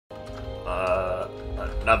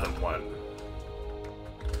Another one.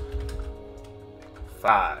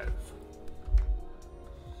 5.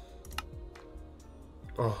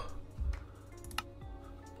 Oh.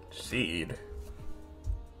 Seed.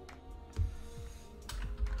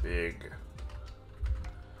 Big.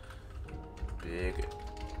 I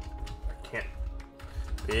can't.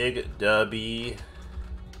 Big Dubby.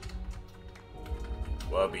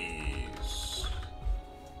 Wubbies.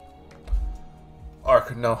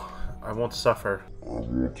 Ark, no. I won't suffer.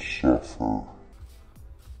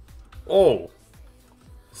 Oh!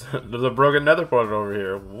 There's a broken nether portal over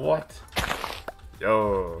here. What?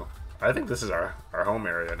 Yo. I think this is our home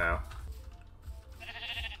area now.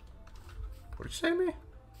 What did you say to me?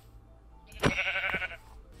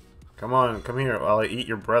 Come on, come here while I eat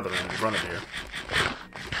your brethren in front of you.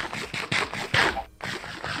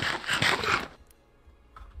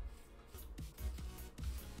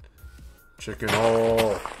 Chicken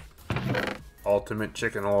hole. Ultimate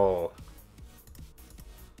chicken hole.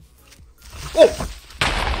 Oh!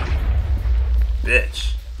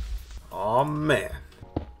 Bitch. Aw, man.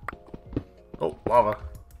 Oh, lava.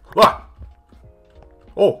 Ah!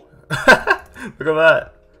 Oh! Look at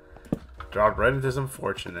that. Dropped right into some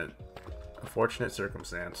fortunate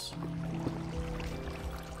circumstance.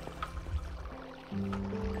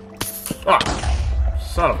 Ah!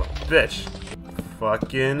 Son of a bitch.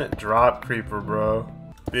 Fucking drop creeper, bro.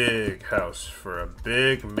 Big house for a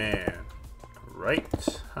big man.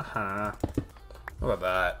 Right? Haha. Look at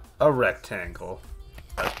that. A rectangle.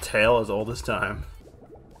 A tail as old as time.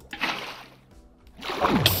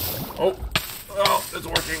 Oh! Oh, it's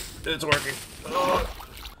working. It's working. Oh.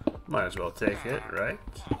 Might as well take it, right?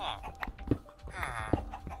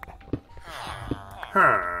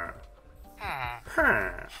 Huh.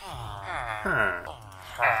 Huh. Huh.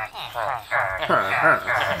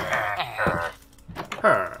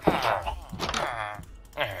 Huh.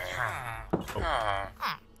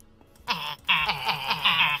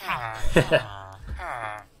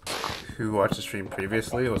 Who watched the stream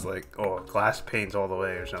previously was like, oh, glass panes all the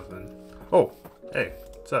way or something. Oh, hey,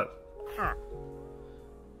 what's up?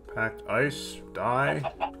 Packed ice, die.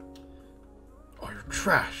 Oh, you're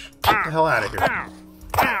trash. Get the hell out of here.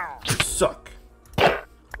 You suck.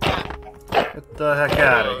 Get the heck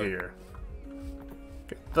out of here.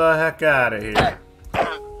 Get the heck out of here.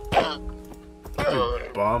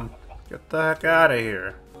 You bum. Get the heck out of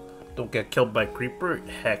here. Don't get killed by a creeper?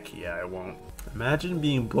 Heck yeah, I won't. Imagine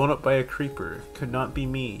being blown up by a creeper. It could not be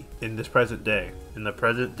me in this present day. In the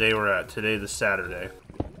present day we're at. Today is Saturday.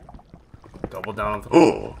 Double down on the—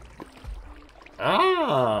 oh!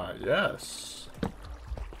 Ah, yes.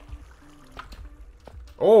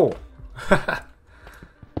 Oh!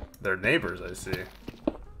 They're neighbors, I see.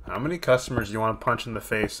 How many customers do you want to punch in the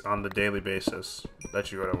face on the daily basis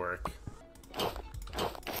that you go to work?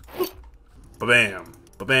 Ba-bam!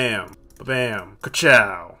 Ba-bam! Ba-bam!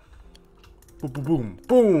 Ka-chow! Boom, boom, boom,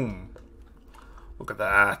 boom! Look at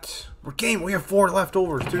that. We're game. We have 4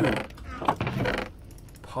 leftovers, too.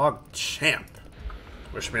 Pog champ.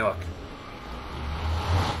 Wish me luck.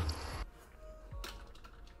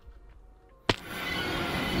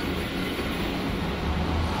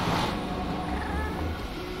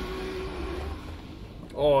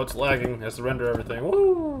 Oh, it's lagging. It has to render everything.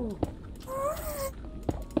 Woo!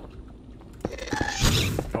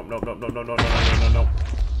 Nope, nope, nope, nope, nope, nope, nope, nope, nope.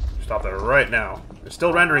 Stop that right now. It's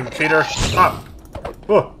still rendering, cheater. Stop!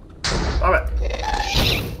 Oh! Stop it!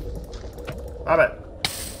 Stop it!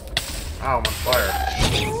 Ow, I'm on fire.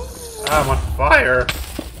 I'm on fire!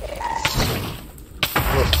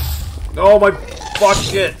 Oh my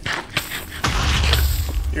bucket!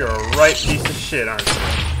 You're a right piece of shit, aren't you?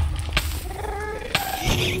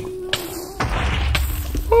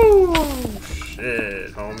 Woo!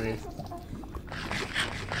 Shit, homie.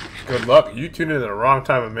 Good luck. You tuned in at the wrong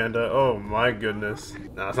time, Amanda. Oh my goodness.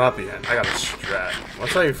 No, it's not the end. I got a strat.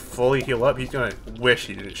 Once I fully heal up, he's gonna wish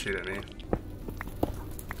he didn't shoot at me.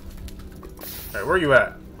 Alright, where are you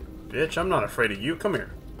at? Bitch, I'm not afraid of you. Come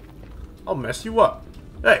here. I'll mess you up.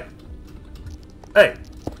 Hey! Hey!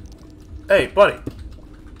 Hey, buddy!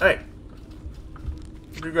 Hey!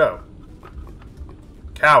 Where'd you go?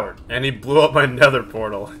 Coward. And he blew up my nether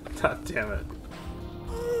portal. God damn it.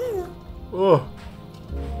 Oh.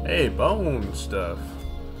 Hey, bone stuff.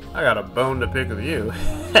 I got a bone to pick with you.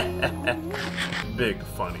 Big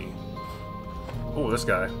funny. Oh, this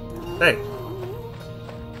guy. Hey.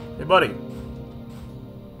 Hey, buddy.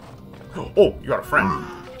 Oh, you got a friend.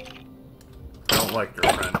 I don't like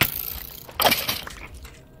your friend.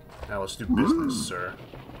 Now let's do business, sir.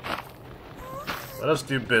 Let us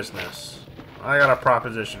do business. I got a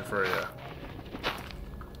proposition for you.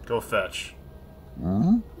 Go fetch.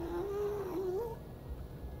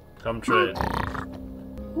 Come trade.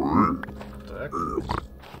 What the heck?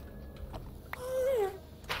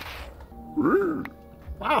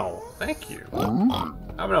 Wow, thank you.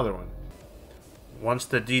 Have another one. Once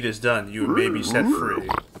the deed is done, you may be set free.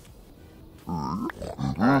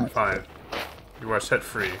 Alright, fine. You are set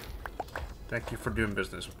free. Thank you for doing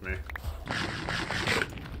business with me.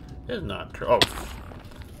 It's not cursed. Oh.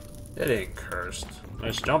 It ain't cursed.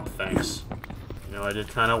 Nice jump, thanks. You know, I did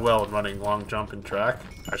kind of well running long jump and track.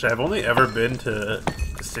 Actually, I've only ever been to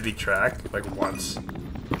the city track, like, once.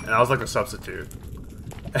 And I was like a substitute.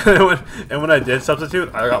 And when I did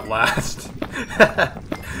substitute, I got last. I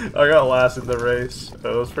got last in the race. It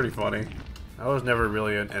was pretty funny. I was never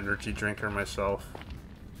really an energy drinker myself.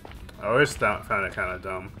 I always found it kind of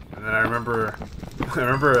dumb. And then I remember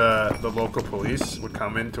the local police would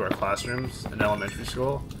come into our classrooms in elementary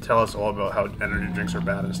school, tell us all about how energy drinks are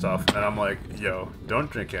bad and stuff. And I'm like, yo, don't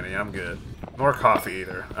drink any, I'm good. Nor coffee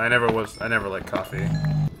either. I never liked coffee.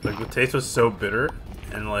 Like, the taste was so bitter,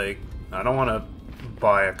 and like, I don't want to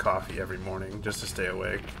buy a coffee every morning just to stay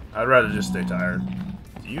awake. I'd rather just stay tired.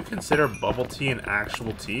 Do you consider bubble tea an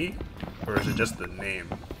actual tea? Or is it just the name?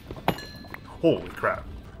 Holy crap.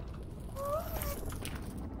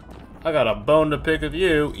 I got a bone to pick with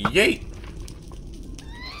you. Yeet!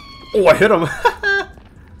 Oh, I hit him!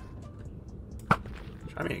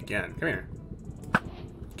 Try me again. Come here.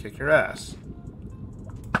 Kick your ass.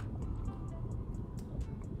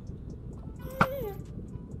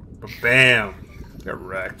 Bam! Get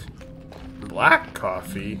wrecked. Black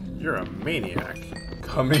coffee? You're a maniac.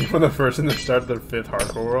 Coming from the person that started their 5th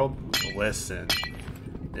hardcore world? Listen.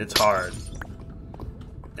 It's hard.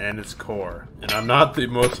 And it's core. And I'm not the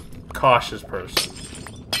most cautious person,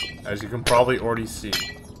 as you can probably already see.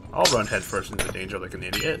 I'll run headfirst into danger like an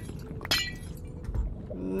idiot.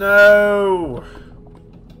 No!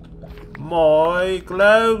 My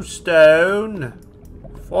glowstone!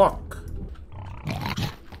 Fuck.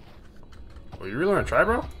 Well, you really wanna try,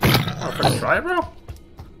 bro? Wanna fucking try, bro?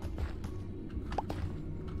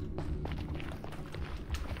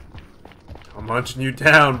 I'm hunting you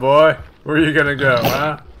down, boy. Where are you gonna go,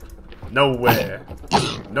 huh? Nowhere.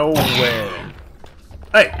 Nowhere.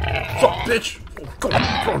 Hey! Fuck, bitch! Go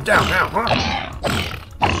down now, huh?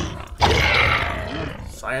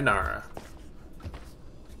 Sayonara.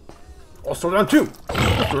 I'll throw down too!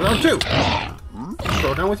 I'll throw down too!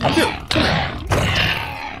 Throw down with you too! Come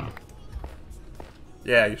here!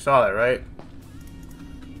 Yeah, you saw that, right?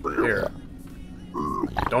 Here.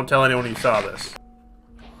 Don't tell anyone you saw this.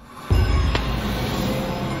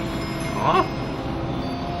 Huh?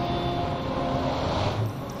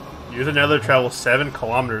 Use another travel 7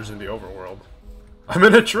 kilometers in the overworld. I'm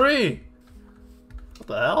in a tree! What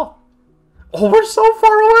the hell? Oh, we're so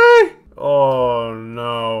far away! Oh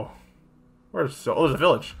no. Oh, there's a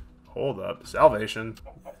village. Hold up. Salvation.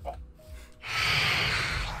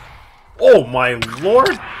 Oh my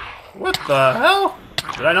lord! What the hell?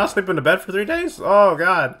 Did I not sleep in the bed for 3 days? Oh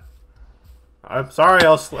god. I'm sorry,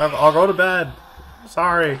 I'll go to bed.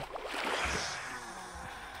 Sorry.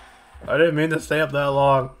 I didn't mean to stay up that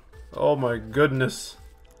long. Oh my goodness.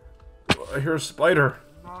 I hear a spider.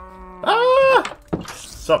 Ah!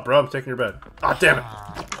 What's up, bro? I'm taking your bed. Ah, damn it.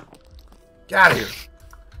 Get out of here.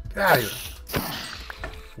 Get out of here.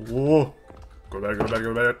 Whoa. Go to bed, go to bed,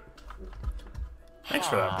 go to bed. Thanks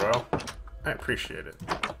for that, bro. I appreciate it.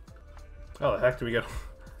 Oh, the heck did we get?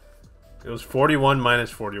 It was 41 minus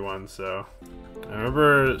 41, so... I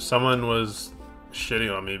remember someone was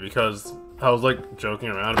shitting on me because I was like joking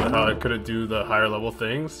around about how I couldn't do the higher level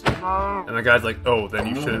things. And the guy's like, oh, then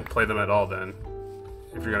you shouldn't play them at all then.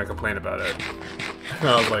 If you're gonna complain about it. And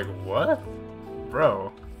I was like, what?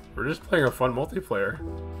 Bro, we're just playing a fun multiplayer.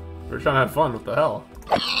 We're trying to have fun, what the hell?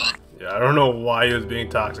 Yeah, I don't know why he was being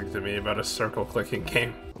toxic to me about a circle clicking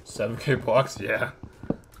game. 7k blocks? Yeah.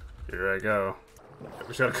 Here I go. We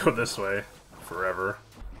just gotta go this way. Forever.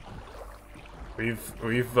 We've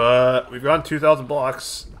gone 2,000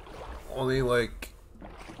 blocks. Only like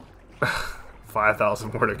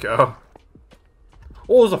 5,000 more to go.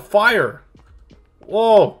 Oh, there's a fire!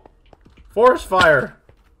 Whoa! Forest fire!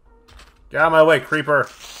 Get out of my way, creeper!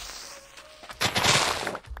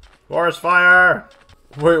 Forest fire!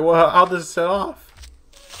 Wait, what? How'd this set off?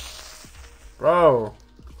 Bro!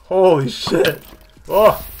 Holy shit!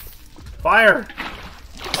 Oh! Fire!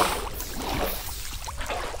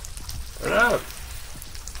 Put it out!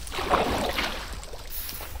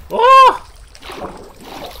 Oh!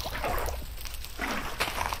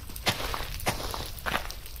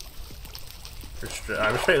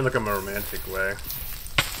 I was trying to look at my romantic way.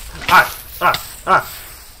 Ah! Ah! Ah!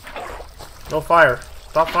 No fire.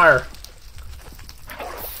 Stop fire.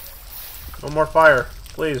 No more fire.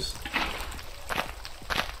 Please.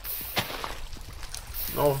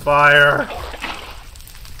 No fire.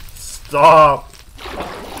 Stop.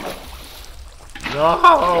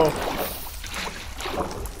 No.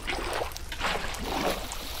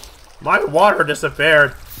 My water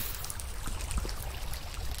disappeared.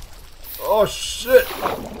 Oh shit.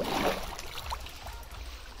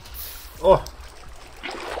 Oh.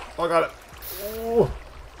 Oh, I got it. Ooh.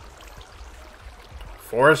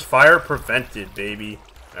 Forest fire prevented, baby.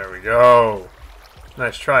 There we go.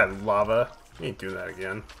 Nice try, lava. You ain't doing that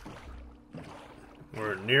again.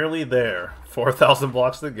 We're nearly there. 4,000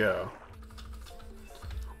 blocks to go.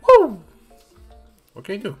 Woo! What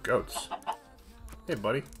can you do with goats? Hey,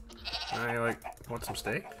 buddy. I want some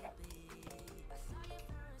steak?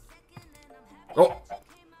 Oh!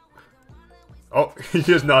 Oh, he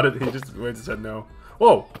just nodded. He just went and said no.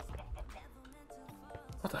 Whoa!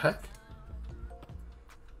 What the heck?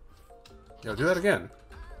 Yo, do that again.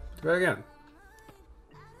 Do that again.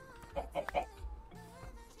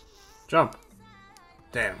 Jump.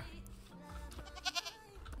 Damn.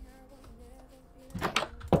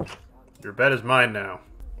 Your bed is mine now.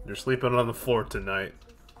 You're sleeping on the floor tonight.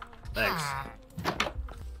 Thanks.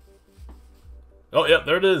 Oh, yeah,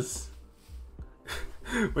 there it is.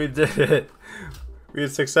 We did it. We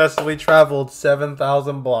had successfully traveled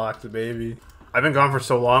 7,000 blocks, baby. I've been gone for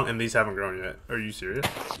so long, and these haven't grown yet. Are you serious?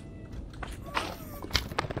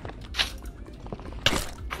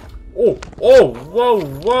 Oh! Oh! Whoa!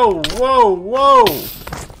 Whoa! Whoa! Whoa!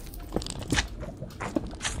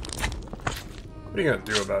 What are you gonna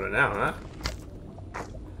do about it now, huh?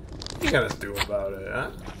 What are you gonna do about it,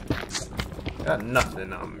 huh? Got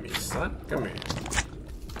nothing on me, son. Come here.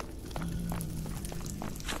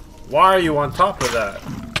 Why are you on top of that?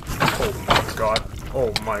 Oh my god.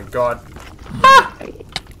 Oh my god. Ah!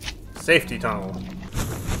 Safety tunnel.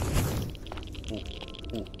 Ooh,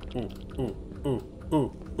 ooh, ooh, ooh,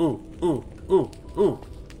 ooh, ooh, ooh, ooh, ooh.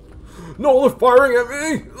 No, they're firing at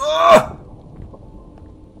me! Ah!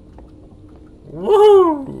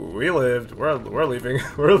 Woo! We lived. We're leaving.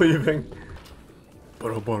 We're leaving.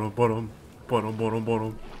 Bottom, bottom, bottom, bottom, bottom,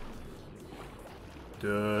 bottom.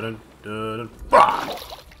 Dun dun dun.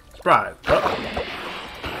 Surprise!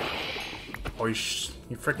 Oh, you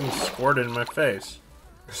freaking squirted in my face.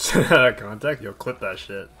 Out of contact? Yo, clip that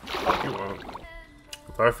shit. You won't.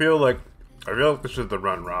 I feel like this is the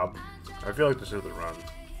run, Rob. I feel like this is the run.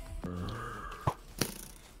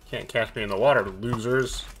 Can't catch me in the water,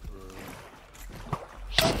 losers.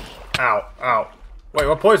 Ow, ow. Wait,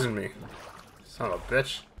 what poisoned me? Son of a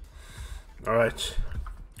bitch. Alright.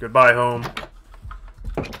 Goodbye, home.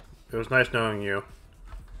 It was nice knowing you.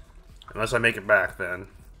 Unless I make it back, then.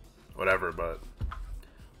 Whatever, but...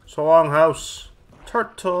 So long, house.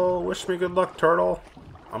 Turtle! Wish me good luck, turtle.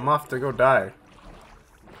 I'm off to go die.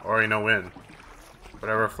 Or, win.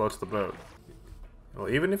 Whatever floats the boat. Well,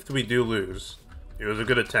 even if we do lose, it was a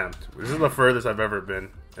good attempt. This is the furthest I've ever been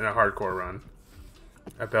in a hardcore run.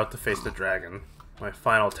 About to face the dragon. My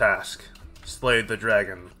final task. Slay the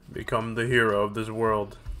dragon. Become the hero of this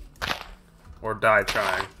world. Or die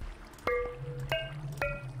trying.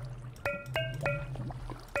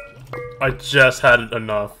 I just had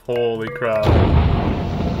enough. Holy crap.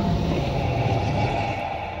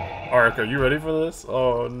 Ark, are you ready for this?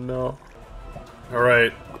 Oh no.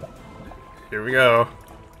 Alright. Here we go.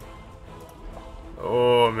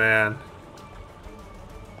 Oh man.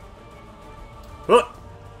 Oh!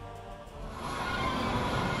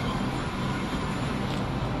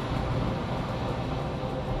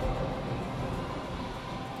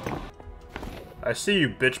 I see you,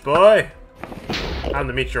 bitch boy. Time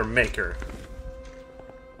to meet your maker.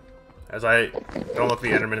 As I don't look the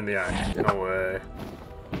Enderman in the eye. No way.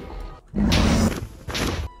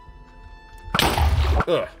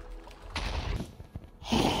 Ugh.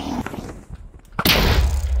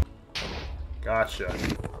 Gotcha.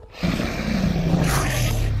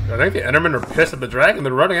 I think the Endermen are pissed at the dragon.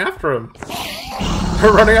 They're running after him.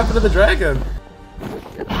 They're running after the dragon.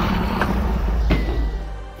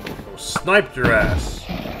 Oh, sniped your ass.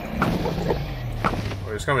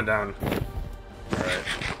 Oh, he's coming down. Alright.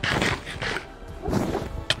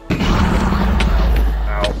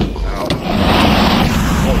 Ow. Ow.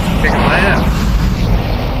 Oh, he's kicking my ass.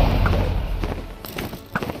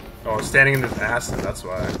 Oh, it's standing in his acid, that's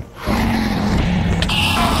why.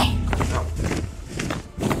 Ow.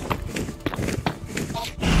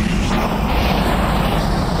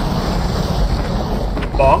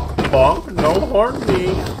 Bonk, bonk, no harm me.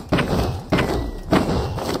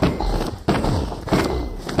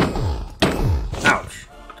 Ouch.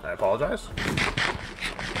 I apologize.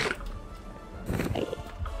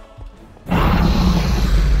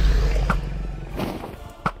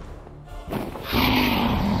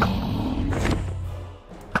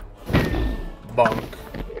 Bonk.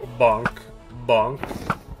 Bonk. Bonk.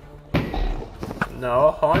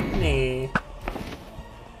 No, honey.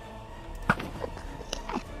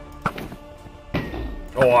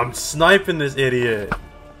 Oh, I'm sniping this idiot.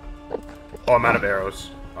 Oh, I'm out of arrows.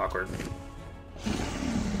 Awkward.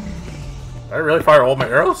 Did I really fire all my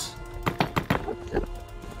arrows?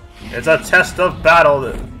 It's a test of battle.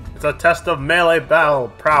 It's a test of melee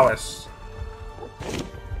battle prowess.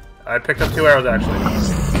 I picked up 2 arrows, actually.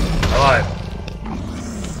 I lied.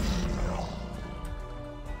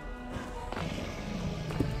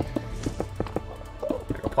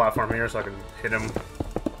 Make a platform here so I can hit him.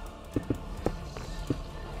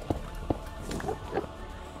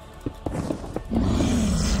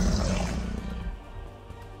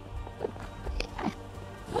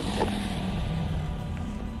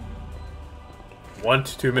 One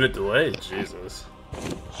to 2 minute delay? Jesus.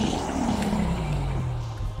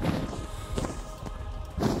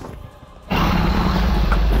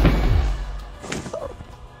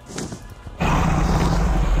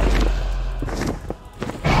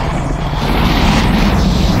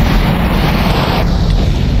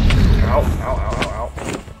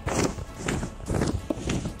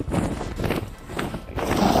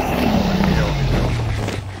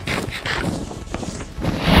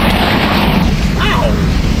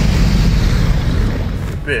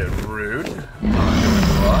 Bit rude.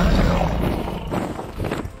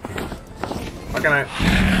 How can I?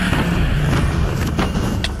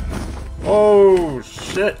 Oh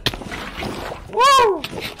shit! Woo!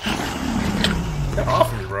 Get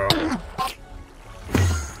off me, bro.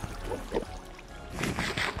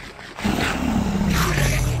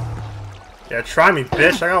 Yeah, try me,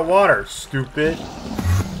 bitch. I got water, stupid.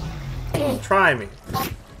 Try me.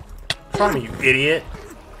 Try me, you idiot.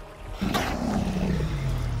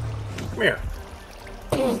 Come here.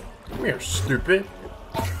 Come here, stupid.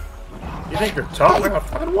 You think you're tough? I got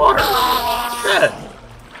fucking water. Shit.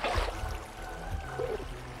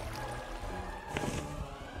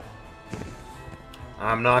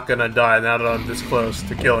 I'm not gonna die now that I'm this close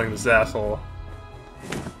to killing this asshole.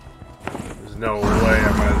 There's no way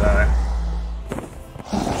I'm gonna die.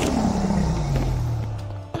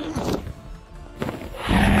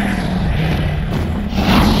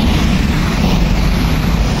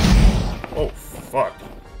 Fuck.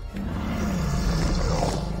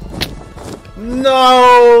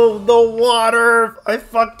 No! The water! I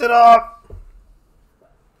fucked it up!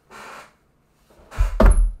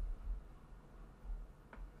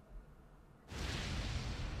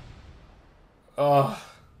 Oh.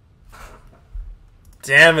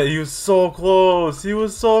 Damn it, he was so close! He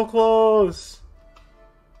was so close!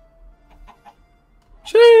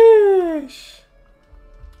 Sheesh!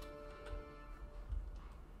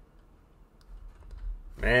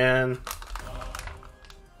 Man,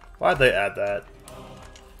 why'd they add that?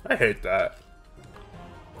 I hate that.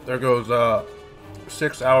 There goes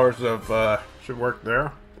 6 hours of should work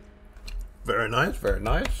there. Very nice, very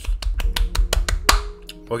nice.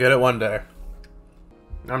 We'll get it one day.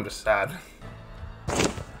 I'm just sad.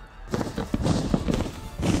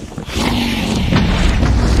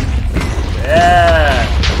 Yeah.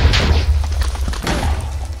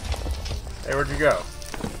 Hey, where'd you go?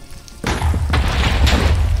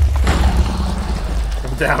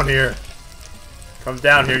 Down here. Come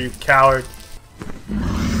down here, you coward.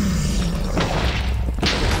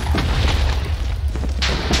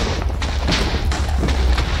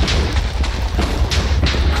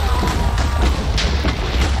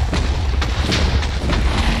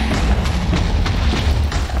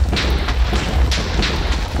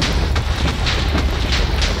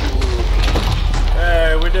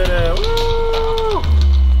 Hey, we did it. Woo!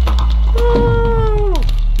 Woo!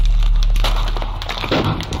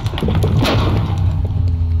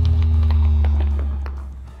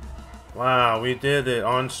 Wow, we did it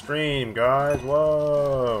on stream, guys.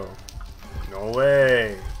 Whoa. No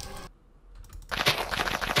way.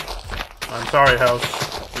 I'm sorry, House.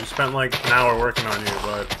 We spent like an hour working on you,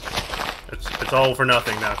 but it's all for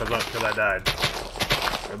nothing now because I died.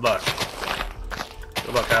 Good luck.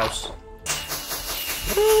 Good luck, House.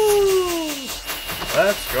 Woo!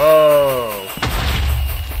 Let's go.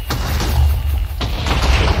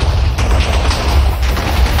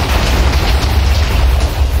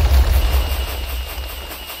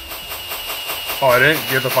 Oh, I didn't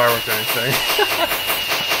give the fireworks or anything.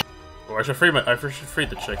 Oh, I should free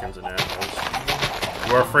the chickens and animals.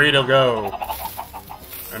 You are free to go.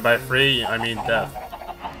 And by free, I mean death.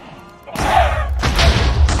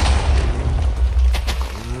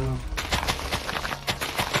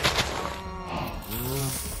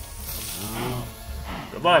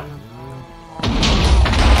 Goodbye.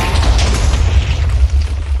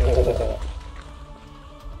 Oh.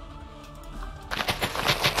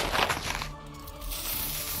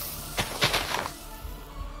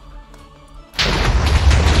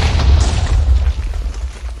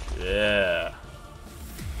 Yeah.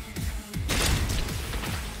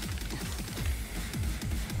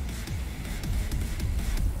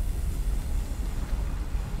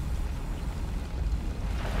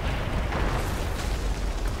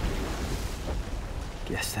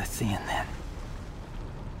 Guess that's the end then.